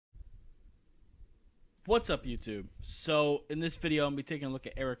What's up, YouTube? So in this video, I'm going to be taking a look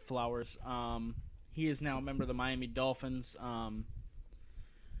at Erick Flowers. He is now a member of the Miami Dolphins,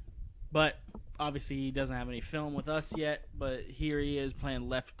 but obviously he doesn't have any film with us yet. But here he is playing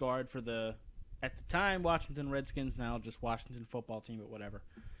left guard for the, at the time, Washington Redskins, now just Washington football team, but whatever.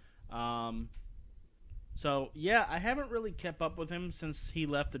 So yeah, I haven't really kept up with him since he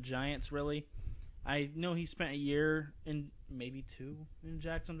left the Giants, really. I know he spent a year, in maybe two, in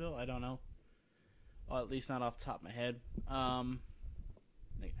Jacksonville. I don't know. Well, at least not off the top of my head.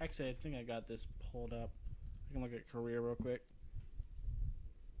 Actually, I think I got this pulled up. I can look at career real quick.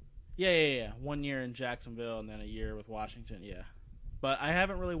 Yeah. 1 year in Jacksonville and then a year with Washington. Yeah, but I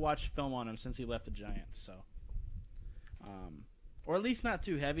haven't really watched film on him since he left the Giants. So, or at least not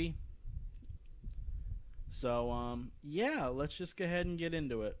too heavy. So, yeah, let's just go ahead and get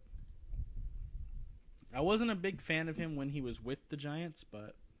into it. I wasn't a big fan of him when he was with the Giants,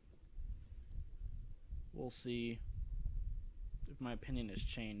 but we'll see if my opinion has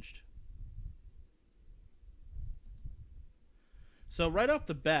changed. So right off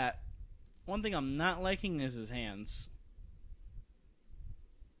the bat, one thing I'm not liking is his hands.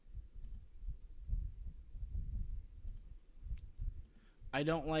 I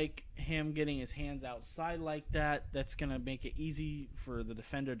don't like him getting his hands outside like that. That's going to make it easy for the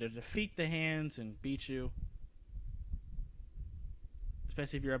defender to defeat the hands and beat you.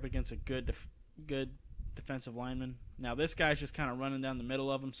 Especially if you're up against a good defensive lineman. Now this guy's just kind of running down the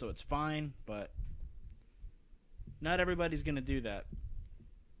middle of them, so it's fine, but not everybody's going to do that.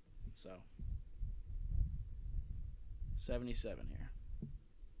 So 77 here.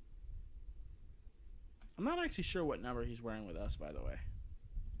 I'm not actually sure what number he's wearing with us, by the way.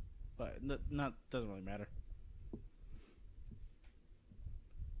 But doesn't really matter.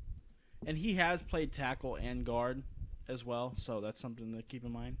 And he has played tackle and guard as well, so that's something to keep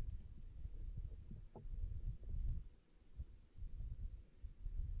in mind.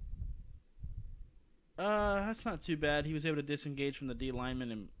 That's not too bad. He was able to disengage from the D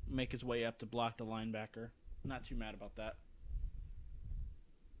lineman and make his way up to block the linebacker. Not too mad about that.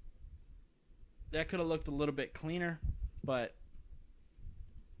 That could have looked a little bit cleaner, but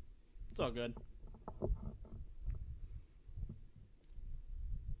it's all good.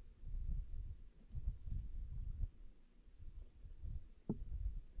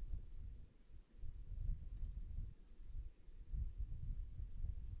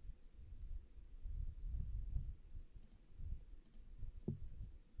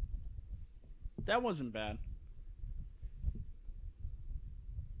 That wasn't bad.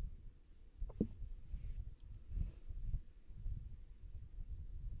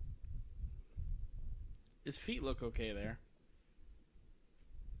 His feet look okay there.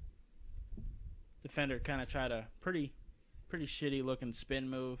 Defender kind of tried a pretty shitty looking spin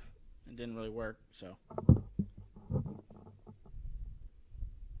move and didn't really work, so.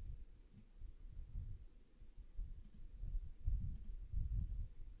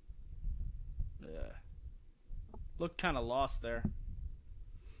 Looked kind of lost there.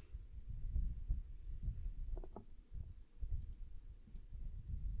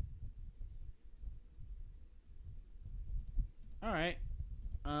 All right.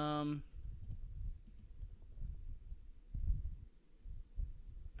 I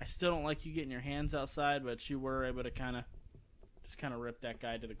still don't like you getting your hands outside, but you were able to kind of rip that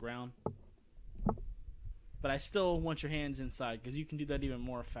guy to the ground. But I still want your hands inside because you can do that even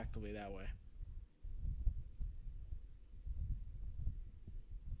more effectively that way.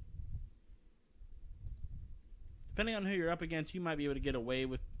 Depending on who you're up against, you might be able to get away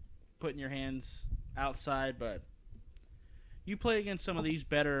with putting your hands outside, but you play against some of these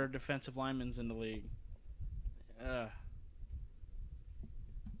better defensive linemen in the league.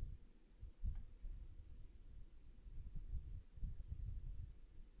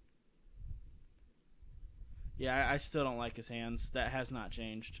 Yeah, I still don't like his hands. That has not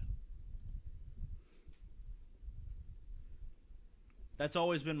changed. That's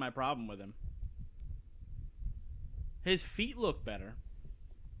always been my problem with him. His feet look better.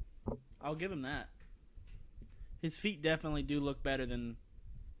 I'll give him that. His feet definitely do look better than...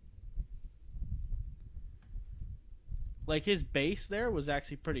 Like, his base there was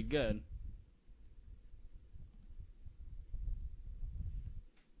actually pretty good.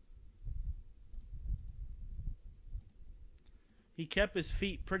 He kept his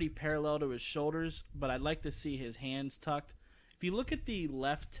feet pretty parallel to his shoulders, but I'd like to see his hands tucked. If you look at the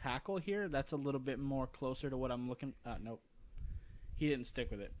left tackle here, that's a little bit more closer to what I'm looking... Nope. He didn't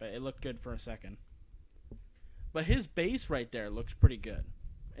stick with it, but it looked good for a second. But his base right there looks pretty good.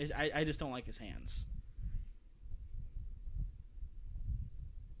 I just don't like his hands.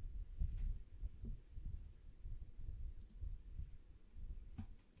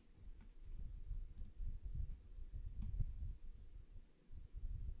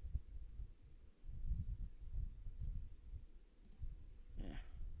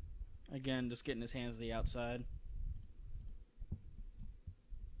 Again, just getting his hands to the outside.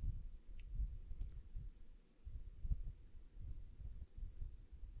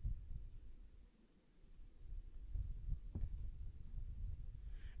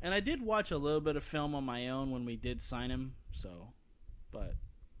 And I did watch a little bit of film on my own when we did sign him, so, but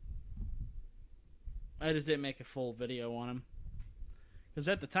I just didn't make a full video on him. Because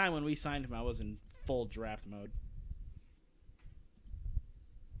at the time when we signed him, I was in full draft mode.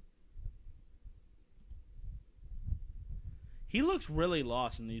 He looks really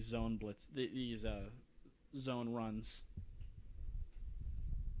lost in these zone blitz, these zone runs.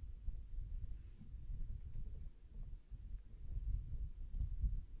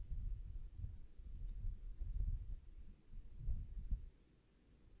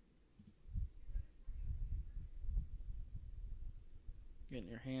 Getting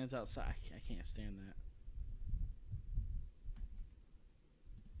your hands outside. I can't stand that.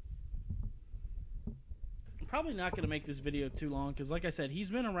 I'm probably not going to make this video too long because, like I said, he's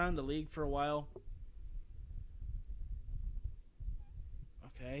been around the league for a while.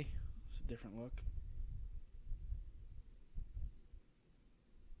 Okay. It's a different look.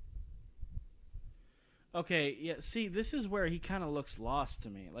 Okay, yeah, see, this is where he kind of looks lost to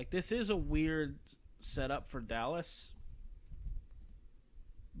me. Like, this is a weird setup for Dallas.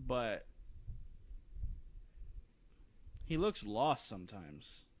 But he looks lost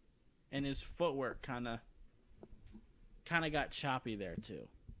sometimes, and his footwork kind of got choppy there too.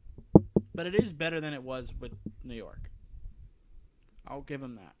 But it is better than it was with New York. I'll give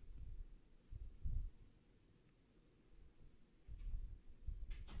him that.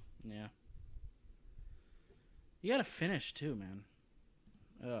 Yeah. You gotta finish too, man.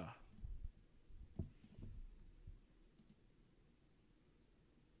 Ugh.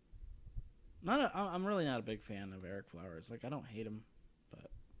 I'm really not a big fan of Erick Flowers. Like, I don't hate him, but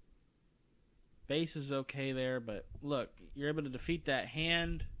base is okay there. But look, you're able to defeat that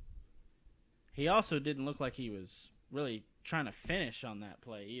hand. He also didn't look like he was really trying to finish on that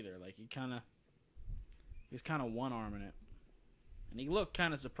play either. Like, he was kind of one-arming it, and he looked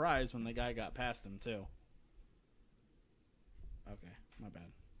kind of surprised when the guy got past him too. Okay, my bad.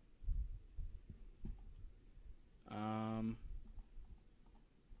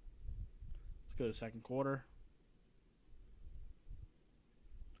 Let's go to second quarter.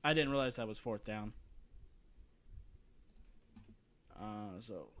 I didn't realize that was fourth down.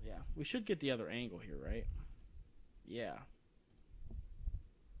 So, yeah. We should get the other angle here, right? Yeah.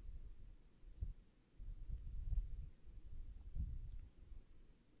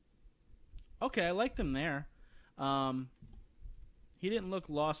 Okay, I liked him there. He didn't look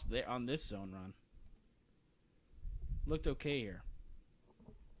lost there on this zone run. Looked okay here.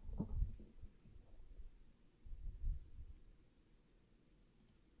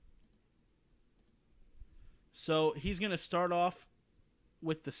 So he's going to start off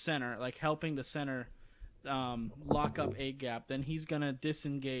with the center, like helping the center lock up a gap. Then he's going to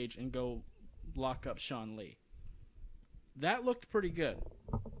disengage and go lock up Sean Lee. That looked pretty good.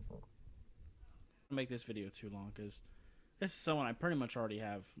 I'll make this video too long because this is someone I pretty much already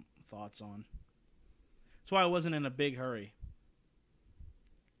have thoughts on. That's why I wasn't in a big hurry.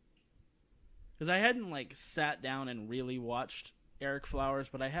 Because I hadn't like sat down and really watched Erick Flowers,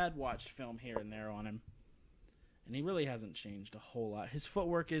 but I had watched film here and there on him. And he really hasn't changed a whole lot. His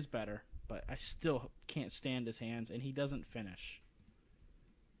footwork is better, but I still can't stand his hands, and he doesn't finish.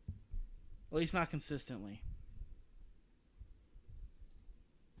 At least not consistently.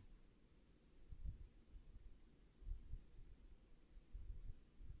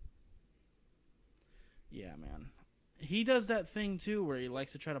 Yeah, man. He does that thing, too, where he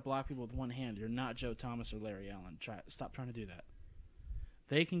likes to try to block people with one hand. You're not Joe Thomas or Larry Allen. Stop trying to do that.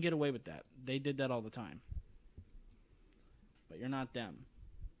 They can get away with that. They did that all the time. But you're not them.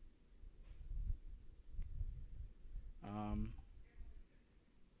 Hang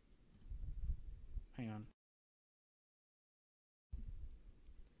on.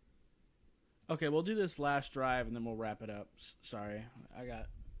 Okay, we'll do this last drive, and then we'll wrap it up. Sorry. I got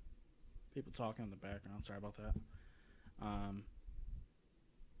people talking in the background. Sorry about that.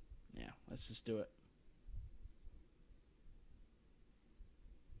 Yeah, let's just do it.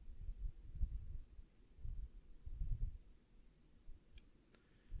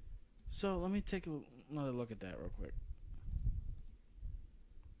 So let me take another look at that real quick.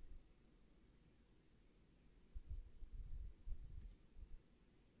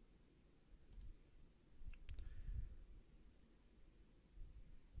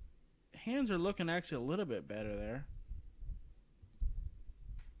 Hands are looking actually a little bit better there.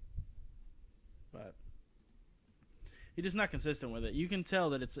 But He's just not consistent with it. You can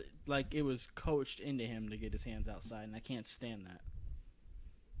tell that it's like it was coached into him to get his hands outside, and I can't stand that.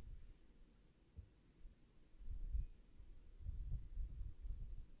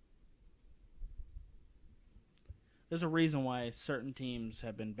 There's a reason why certain teams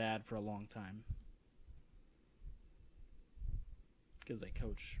have been bad for a long time. Because they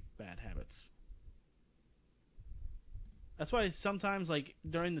coach bad habits. That's why sometimes, like,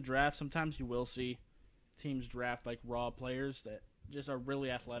 during the draft, sometimes you will see teams draft, like, raw players that just are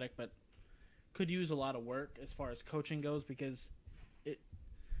really athletic, but could use a lot of work as far as coaching goes, because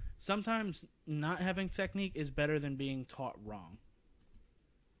sometimes not having technique is better than being taught wrong.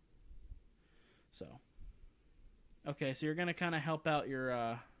 So, okay, so you're going to kind of help out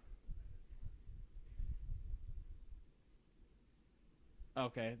your...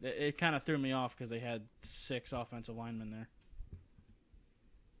 Okay, it kind of threw me off because they had 6 offensive linemen there.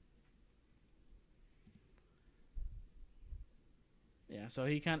 Yeah, so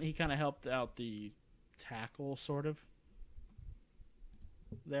he kind of helped out the tackle, sort of,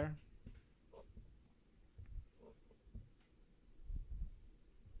 there.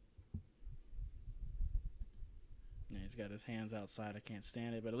 Yeah, he's got his hands outside. I can't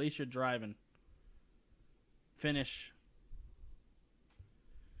stand it, but at least you're driving. Finish.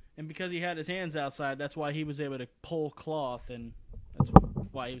 And because he had his hands outside, that's why he was able to pull cloth, and that's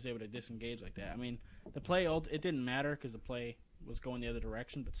why he was able to disengage like that. I mean, the play, it didn't matter because the play was going the other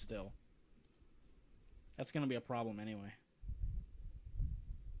direction, but still. That's going to be a problem anyway.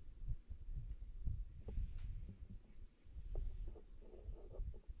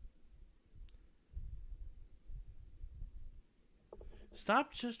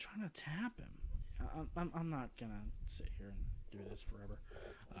 Stop just trying to tap him. I'm not going to sit here and do this forever.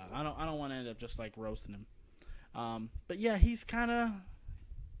 I don't want to end up just like roasting him. But yeah, he's kind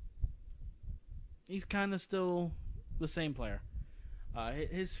of still the same player.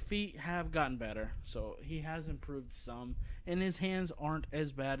 His feet have gotten better, so he has improved some. And his hands aren't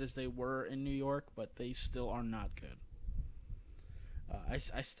as bad as they were in New York, but they still are not good. I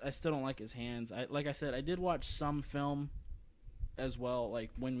still don't like his hands. Like I said, I did watch some film as well,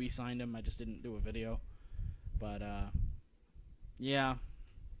 like when we signed him. I just didn't do a video. But, yeah.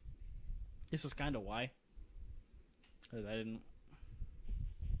 This is kind of why. Because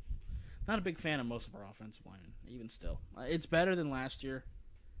not a big fan of most of our offensive linemen, even still. It's better than last year.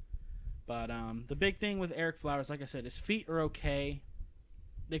 But the big thing with Erick Flowers, like I said, his feet are okay.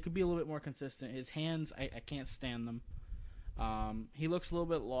 They could be a little bit more consistent. His hands, I can't stand them. He looks a little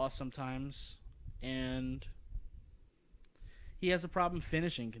bit lost sometimes. And he has a problem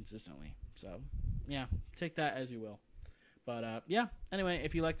finishing consistently. So, yeah, take that as you will. But, yeah, anyway,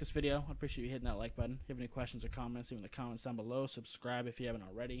 if you like this video, I appreciate you hitting that like button. If you have any questions or comments, leave in the comments down below. Subscribe if you haven't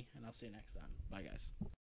already, and I'll see you next time. Bye, guys.